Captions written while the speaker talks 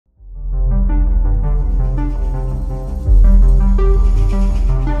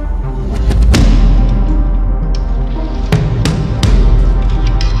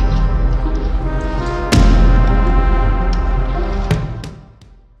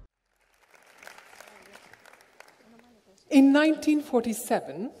In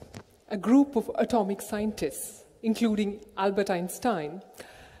 1947, a group of atomic scientists, including Albert Einstein,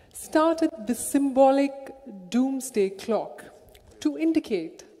 started the symbolic doomsday clock to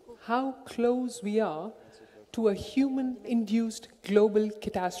indicate how close we are to a human-induced global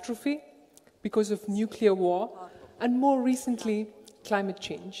catastrophe because of nuclear war and, more recently, climate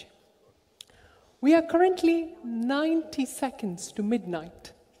change. We are currently 90 seconds to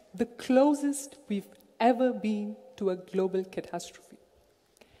midnight, the closest we've ever been to a global catastrophe.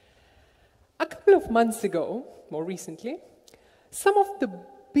 A couple of months ago, more recently, some of the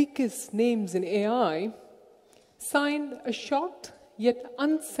biggest names in AI signed a short yet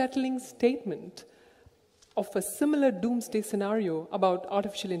unsettling statement of a similar doomsday scenario about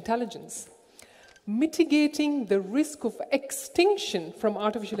artificial intelligence. Mitigating the risk of extinction from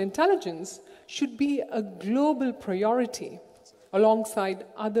artificial intelligence should be a global priority, alongside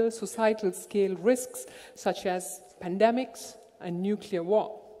other societal scale risks such as pandemics and nuclear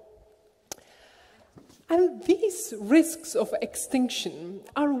war. And these risks of extinction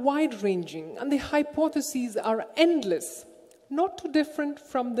are wide-ranging, and the hypotheses are endless, not too different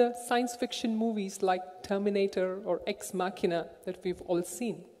from the science fiction movies like Terminator or Ex Machina that we've all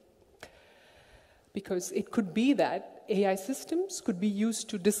seen. Because it could be that AI systems could be used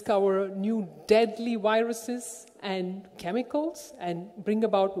to discover new deadly viruses and chemicals and bring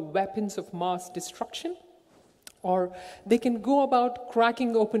about weapons of mass destruction. Or they can go about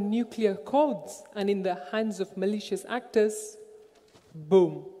cracking open nuclear codes, and in the hands of malicious actors,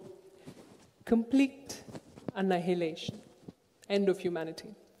 boom, complete annihilation, end of humanity.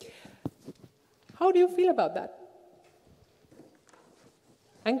 How do you feel about that?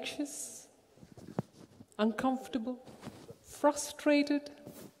 Anxious? Uncomfortable? Frustrated?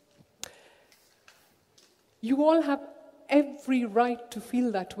 You all have every right to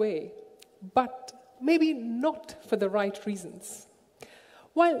feel that way, but maybe not for the right reasons.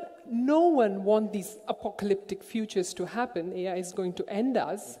 While no one wants these apocalyptic futures to happen, AI is going to end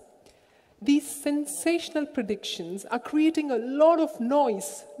us, these sensational predictions are creating a lot of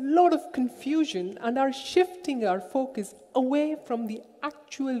noise, a lot of confusion, and are shifting our focus away from the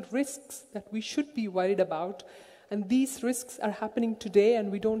actual risks that we should be worried about. And these risks are happening today,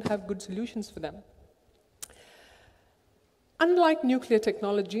 and we don't have good solutions for them. Unlike nuclear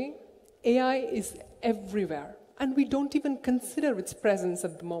technology, AI is everywhere, and we don't even consider its presence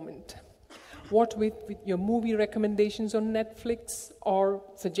at the moment. What with your movie recommendations on Netflix, or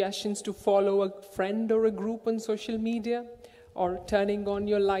suggestions to follow a friend or a group on social media, or turning on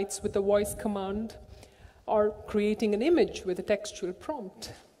your lights with a voice command, or creating an image with a textual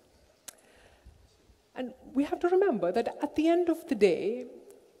prompt. And we have to remember that at the end of the day,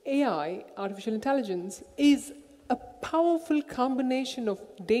 AI, artificial intelligence, is a powerful combination of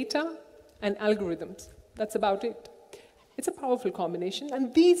data and algorithms. That's about it. It's a powerful combination,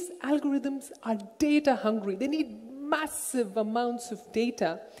 and these algorithms are data hungry. They need massive amounts of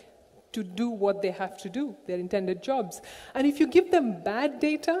data to do what they have to do, their intended jobs. And if you give them bad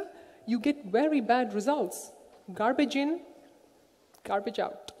data, you get very bad results. Garbage in, garbage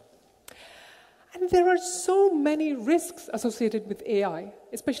out. And there are so many risks associated with AI,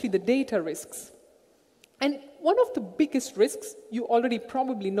 especially the data risks. And one of the biggest risks you already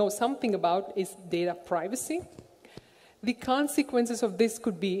probably know something about is data privacy. The consequences of this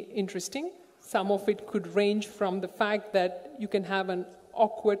could be interesting. Some of it could range from the fact that you can have an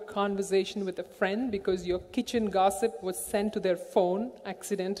awkward conversation with a friend because your kitchen gossip was sent to their phone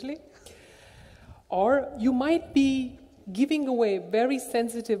accidentally. Or you might be giving away very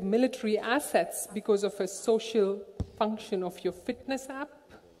sensitive military assets because of a social function of your fitness app.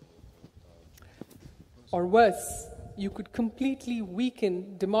 Or worse, you could completely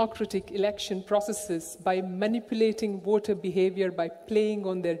weaken democratic election processes by manipulating voter behavior by playing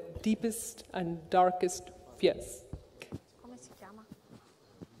on their deepest and darkest fears.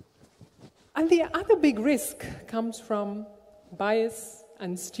 And the other big risk comes from bias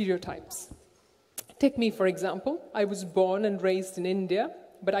and stereotypes. Take me, for example. I was born and raised in India,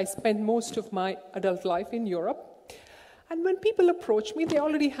 but I spent most of my adult life in Europe. And when people approach me, they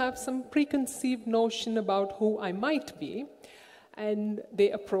already have some preconceived notion about who I might be. And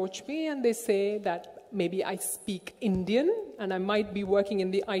they approach me and they say that maybe I speak Indian and I might be working in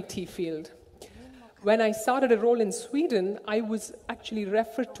the IT field. When I started a role in Sweden, I was actually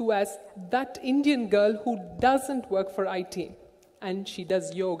referred to as that Indian girl who doesn't work for IT, and she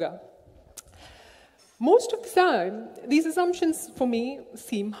does yoga. Most of the time, these assumptions for me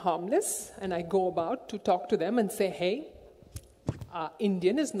seem harmless, and I go about to talk to them and say, hey,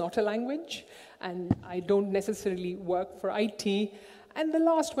 Indian is not a language, and I don't necessarily work for IT. And the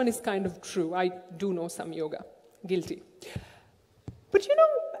last one is kind of true. I do know some yoga. guilty. But you know,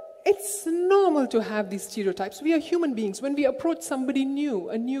 it's normal to have these stereotypes. We are human beings. When we approach somebody new,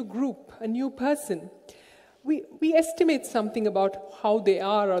 a new group, a new person, we estimate something about how they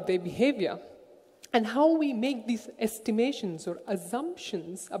are or their behavior. And how we make these estimations or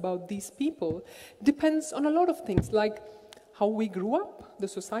assumptions about these people depends on a lot of things, like how we grew up, the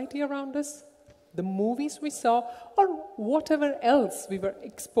society around us, the movies we saw, or whatever else we were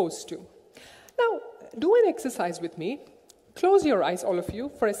exposed to. Now, do an exercise with me. Close your eyes, all of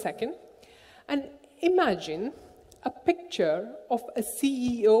you, for a second, and imagine a picture of a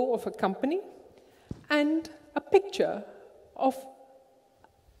CEO of a company and a picture of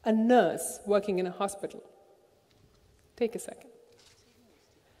a nurse working in a hospital. Take a second.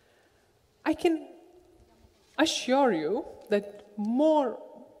 I can assure you that more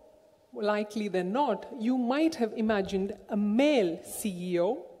likely than not, you might have imagined a male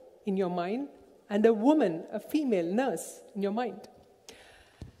CEO in your mind and a woman, a female nurse in your mind.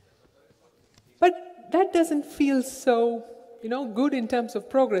 But that doesn't feel so, good in terms of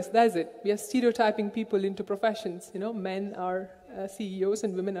progress, does it? We are stereotyping people into professions. Men are CEOs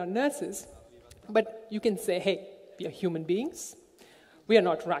and women are nurses. But you can say, hey, we are human beings. We are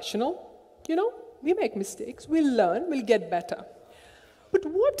not rational. We make mistakes. We'll learn. We'll get better. But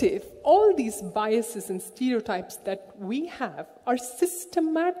what if all these biases and stereotypes that we have are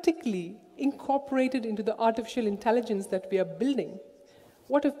systematically incorporated into the artificial intelligence that we are building?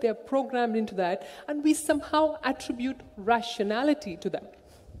 What if they're programmed into that and we somehow attribute rationality to them?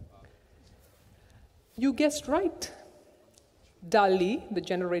 You guessed right. DALL-E, the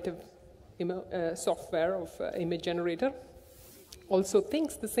generative software of image generator, also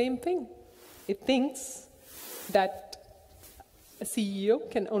thinks the same thing. It thinks that a CEO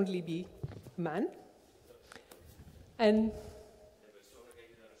can only be a man, and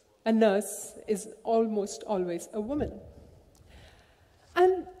a nurse is almost always a woman.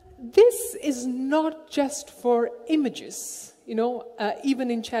 And this is not just for images.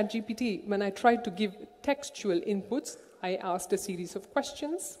 Even in ChatGPT, when I tried to give textual inputs, I asked a series of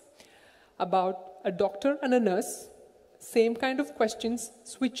questions about a doctor and a nurse, same kind of questions,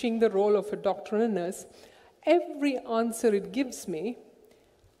 switching the role of a doctor and a nurse. Every answer it gives me,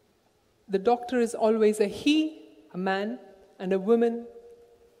 the doctor is always a he, a man, and a woman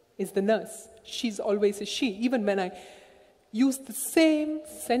is the nurse. She's always a she, even when I use the same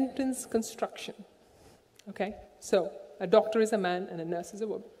sentence construction. Okay? So, a doctor is a man and a nurse is a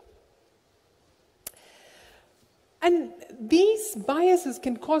woman. And these biases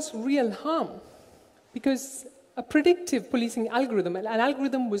can cause real harm because a predictive policing algorithm, an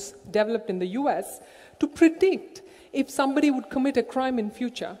algorithm was developed in the US to predict if somebody would commit a crime in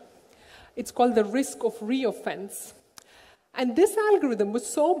future. It's called the risk of reoffense. And this algorithm was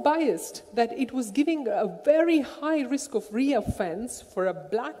so biased that it was giving a very high risk of reoffense for a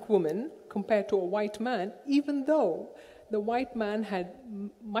black woman compared to a white man, even though the white man had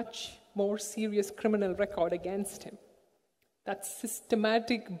much more serious criminal record against him. That's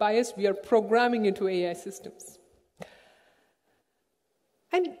systematic bias we are programming into AI systems.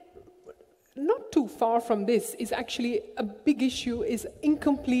 And not too far from this is actually a big issue is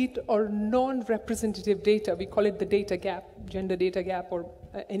incomplete or non-representative data. We call it the data gap, gender data gap, or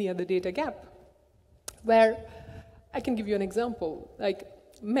any other data gap, where I can give you an example. Like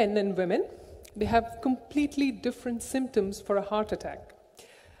men and women, they have completely different symptoms for a heart attack.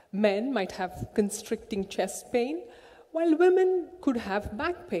 Men might have constricting chest pain, while women could have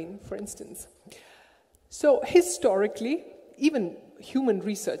back pain, for instance. So historically, even human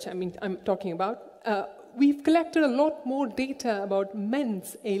research, I'm talking about, we've collected a lot more data about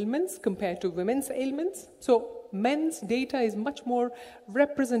men's ailments compared to women's ailments. So men's data is much more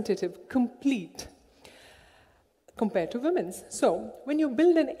representative, complete, compared to women's. So when you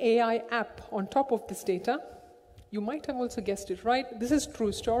build an AI app on top of this data, you might have also guessed it right. This is a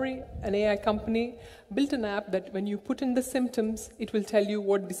true story. An AI company built an app that when you put in the symptoms, it will tell you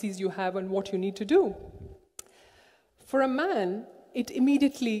what disease you have and what you need to do. For a man, it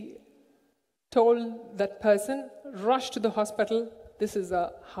immediately told that person, rush to the hospital, this is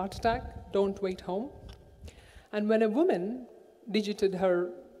a heart attack, don't wait home. And when a woman digited her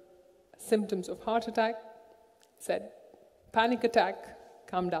symptoms of heart attack, said, panic attack,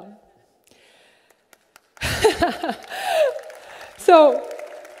 calm down. So,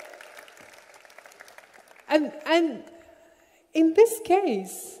 and in this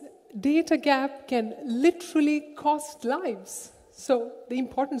case, data gap can literally cost lives. So the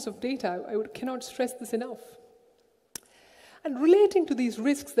importance of data, I cannot stress this enough. And relating to these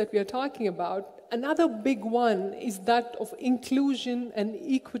risks that we are talking about, another big one is that of inclusion and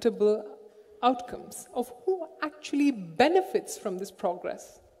equitable outcomes, of who actually benefits from this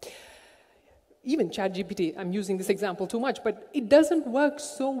progress. Even ChatGPT, I'm using this example too much, but it doesn't work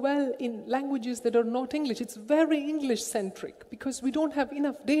so well in languages that are not English. It's very English-centric because we don't have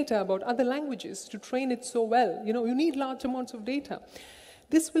enough data about other languages to train it so well. You know, you need large amounts of data.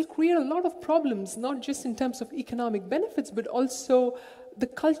 This will create a lot of problems, not just in terms of economic benefits, but also the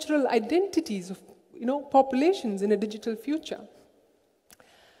cultural identities of, you know, populations in a digital future.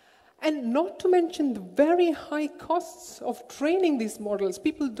 And not to mention the very high costs of training these models.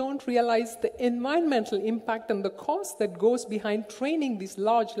 People don't realize the environmental impact and the cost that goes behind training these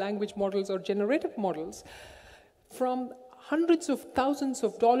large language models or generative models, from hundreds of thousands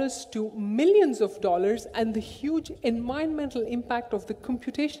of dollars to millions of dollars, and the huge environmental impact of the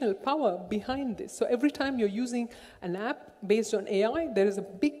computational power behind this. So every time you're using an app based on AI, there is a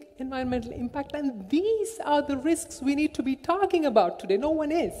big environmental impact, and these are the risks we need to be talking about today. No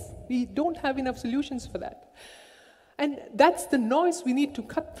one is. We don't have enough solutions for that. And that's the noise we need to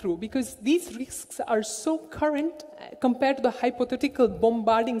cut through, because these risks are so current compared to the hypothetical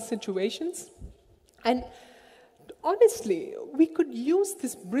bombarding situations. And honestly, we could use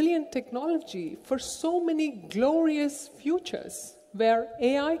this brilliant technology for so many glorious futures where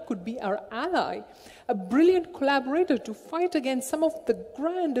AI could be our ally, a brilliant collaborator to fight against some of the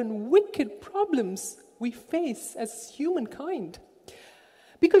grand and wicked problems we face as humankind.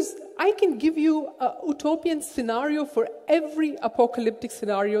 Because I can give you a utopian scenario for every apocalyptic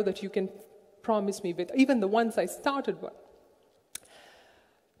scenario that you can promise me with, even the ones I started with.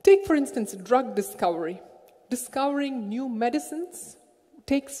 Take, for instance, drug discovery. Discovering new medicines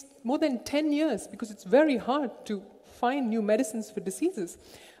takes more than 10 years because it's very hard to find new medicines for diseases.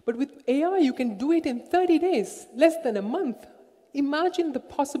 But with AI, you can do it in 30 days, less than a month. Imagine the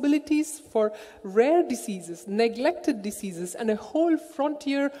possibilities for rare diseases, neglected diseases, and a whole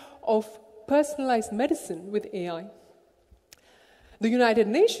frontier of personalized medicine with AI. The United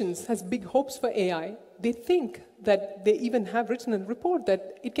Nations has big hopes for AI. They think that they even have written a report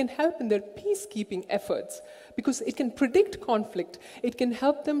that it can help in their peacekeeping efforts because it can predict conflict. It can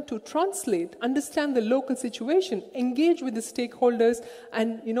help them to translate, understand the local situation, engage with the stakeholders,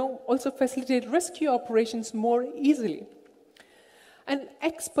 and, you know, also facilitate rescue operations more easily. And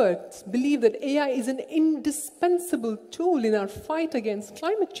experts believe that AI is an indispensable tool in our fight against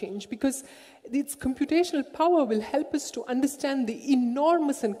climate change because its computational power will help us to understand the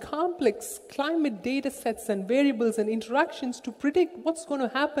enormous and complex climate data sets and variables and interactions to predict what's going to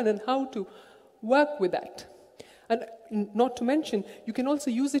happen and how to work with that. And not to mention, you can also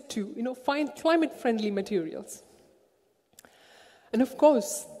use it to, you know, find climate-friendly materials. And of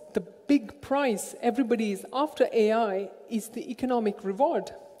course, the big prize everybody is after AI is the economic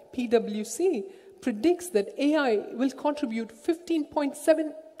reward. PwC predicts that AI will contribute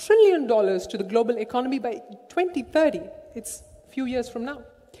 $15.7 trillion to the global economy by 2030. It's a few years from now.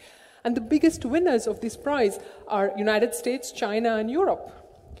 And the biggest winners of this prize are United States, China, and Europe.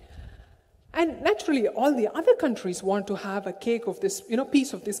 And naturally, all the other countries want to have a cake of this, you know,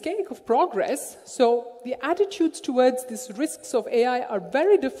 piece of this cake of progress. So the attitudes towards these risks of AI are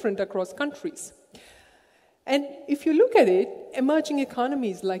very different across countries. And if you look at it, emerging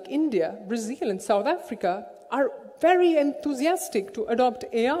economies like India, Brazil, and South Africa are very enthusiastic to adopt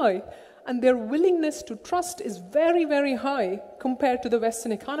AI, and their willingness to trust is very, very high compared to the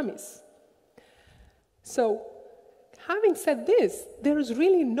Western economies. So, having said this, there is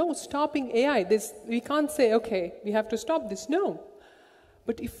really no stopping AI. We can't say, okay, we have to stop this. No.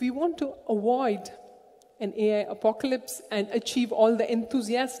 But if we want to avoid an AI apocalypse and achieve all the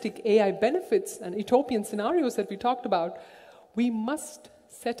enthusiastic AI benefits and utopian scenarios that we talked about, we must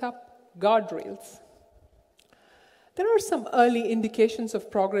set up guardrails. There are some early indications of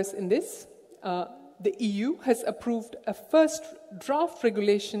progress in this. The EU has approved a first draft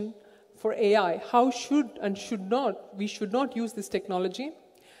regulation for AI. How should and should not, we should not use this technology.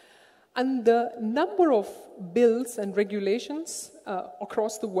 And the number of bills and regulations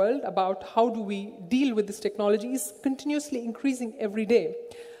across the world about how do we deal with this technology is continuously increasing every day.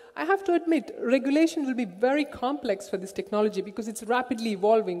 I have to admit, regulation will be very complex for this technology because it's rapidly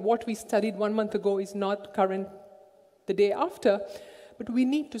evolving. What we studied 1 month ago is not current the day after, but we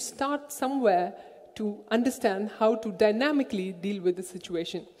need to start somewhere to understand how to dynamically deal with the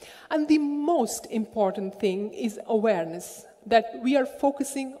situation. And the most important thing is awareness, that we are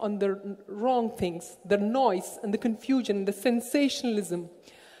focusing on the wrong things, the noise and the confusion, the sensationalism.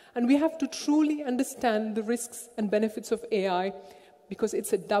 And we have to truly understand the risks and benefits of AI because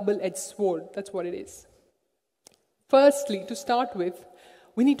it's a double-edged sword. That's what it is. Firstly, to start with,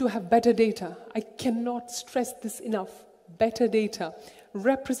 we need to have better data. I cannot stress this enough. Better data.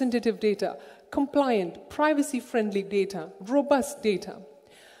 representative data, compliant, privacy-friendly data, robust data.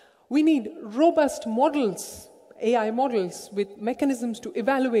 We need robust models, AI models, with mechanisms to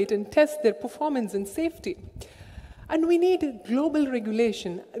evaluate and test their performance and safety. And we need global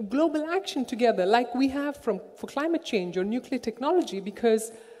regulation, global action together, like we have for climate change or nuclear technology,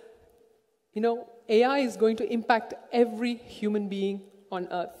 because, you know, AI is going to impact every human being on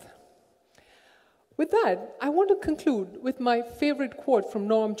Earth. With that, I want to conclude with my favorite quote from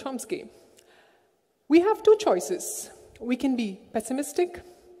Noam Chomsky. We have two choices. We can be pessimistic,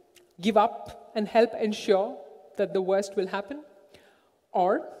 give up, and help ensure that the worst will happen.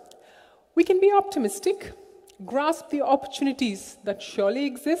 Or we can be optimistic, grasp the opportunities that surely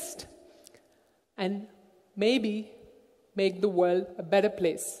exist, and maybe make the world a better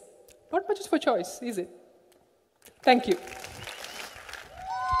place. Not much of a choice, is it? Thank you.